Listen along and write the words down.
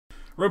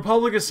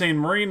Republic of San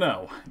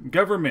Marino.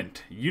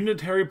 Government: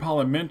 Unitary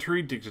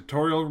Parliamentary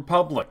Dictatorial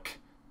Republic.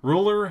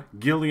 Ruler: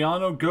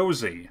 Giuliano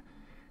Gozzi.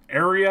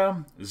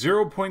 Area: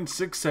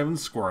 0.67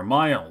 square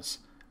miles.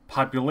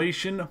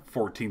 Population: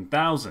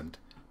 14,000.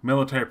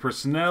 Military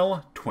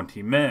personnel: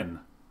 20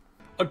 men.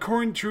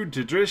 According to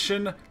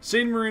tradition,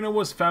 San Marino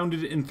was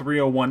founded in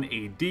 301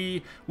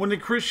 AD when a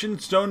Christian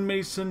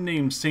stonemason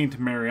named Saint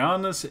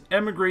Marianus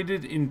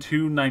emigrated in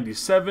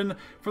 297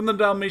 from the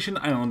Dalmatian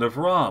island of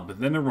Rob,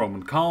 then a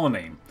Roman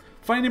colony.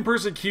 Finding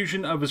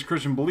persecution of his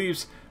Christian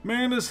beliefs,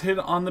 Marianus hid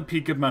on the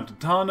peak of Mount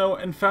Titano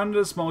and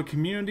founded a small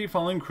community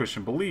following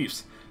Christian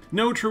beliefs.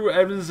 No true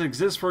evidence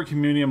exists for a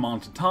community on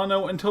Monte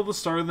Pulito until the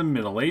start of the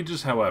Middle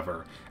Ages,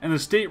 however, and the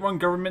state-run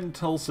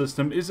governmental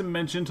system isn't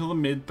mentioned until the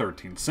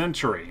mid-13th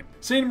century.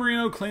 San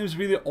Marino claims to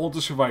be the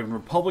oldest surviving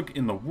republic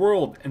in the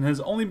world, and has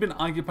only been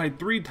occupied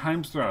 3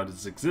 times throughout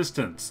its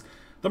existence.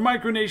 The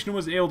micronation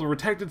was able to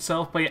protect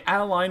itself by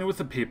allying with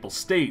the Papal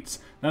States,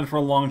 that for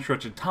a long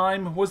stretch of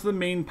time was the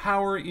main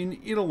power in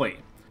Italy.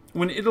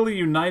 When Italy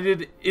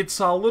united, it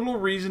saw little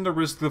reason to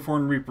risk the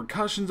foreign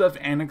repercussions of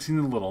annexing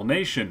the little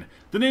nation.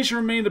 The nation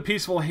remained a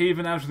peaceful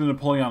haven after the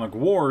Napoleonic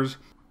Wars,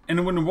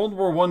 and when World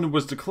War I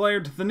was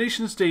declared, the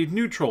nation stayed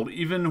neutral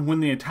even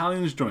when the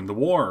Italians joined the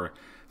war.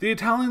 The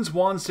Italians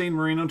wanted San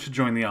Marino to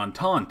join the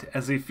Entente,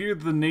 as they feared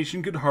that the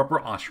nation could harbor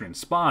Austrian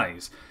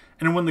spies,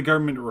 and when the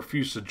government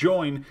refused to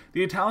join,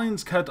 the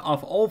Italians cut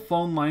off all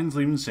phone lines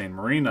leaving San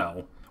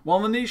Marino.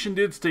 While the nation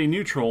did stay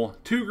neutral,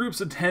 2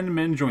 groups of 10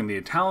 men joined the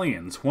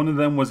Italians. One of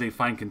them was a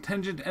fine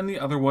contingent and the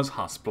other was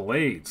hospital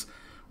aides.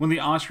 When the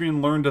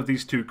Austrians learned of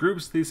these 2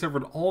 groups, they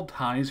severed all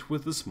ties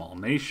with the small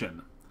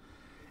nation.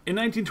 In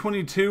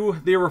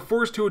 1922, they were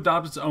forced to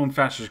adopt its own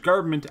fascist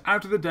government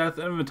after the death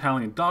of an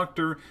Italian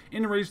doctor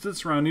and enraged the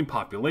surrounding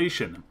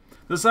population.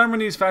 The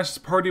Sammarinese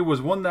Fascist Party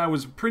was one that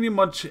was pretty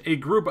much a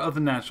group of the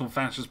National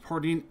Fascist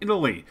Party in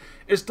Italy.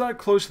 It stuck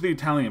close to the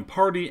Italian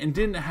party and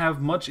didn't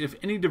have much if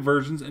any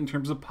divergence in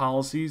terms of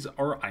policies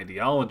or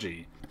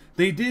ideology.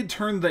 They did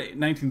turn the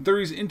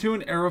 1930s into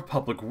an era of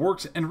public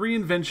works and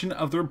reinvention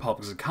of the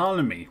Republic's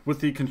economy,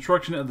 with the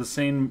construction of the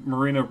San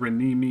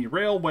Marino-Rimini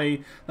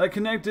Railway that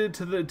connected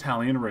to the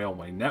Italian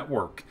railway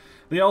network.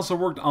 They also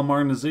worked on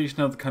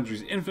modernization of the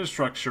country's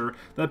infrastructure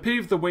that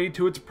paved the way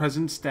to its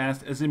present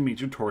status as a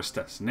major tourist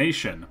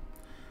destination.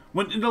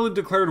 When Italy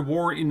declared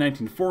war in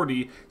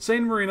 1940,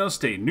 San Marino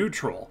stayed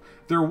neutral.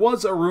 There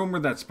was a rumor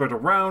that spread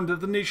around that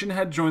the nation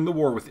had joined the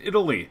war with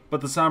Italy, but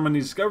the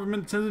Sammarinese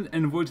government sent an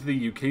envoy to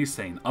the UK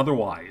saying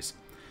otherwise.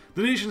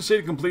 The nation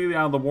stayed completely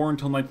out of the war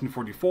until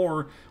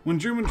 1944, when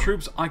German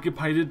troops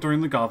occupied it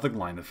during the Gothic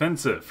Line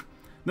offensive.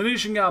 The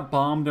nation got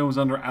bombed and was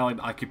under Allied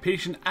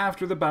occupation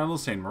after the Battle of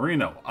San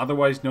Marino,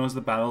 otherwise known as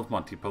the Battle of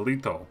Monte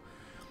Pulito.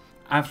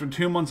 After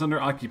 2 months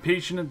under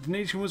occupation, the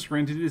nation was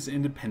granted its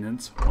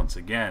independence once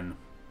again.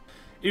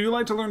 If you'd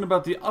like to learn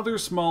about the other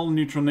small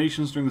neutral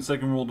nations during the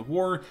Second World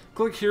War,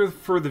 click here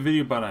for the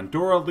video about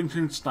Andorra,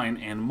 Liechtenstein,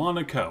 and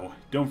Monaco.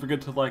 Don't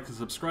forget to like and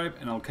subscribe,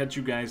 and I'll catch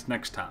you guys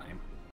next time.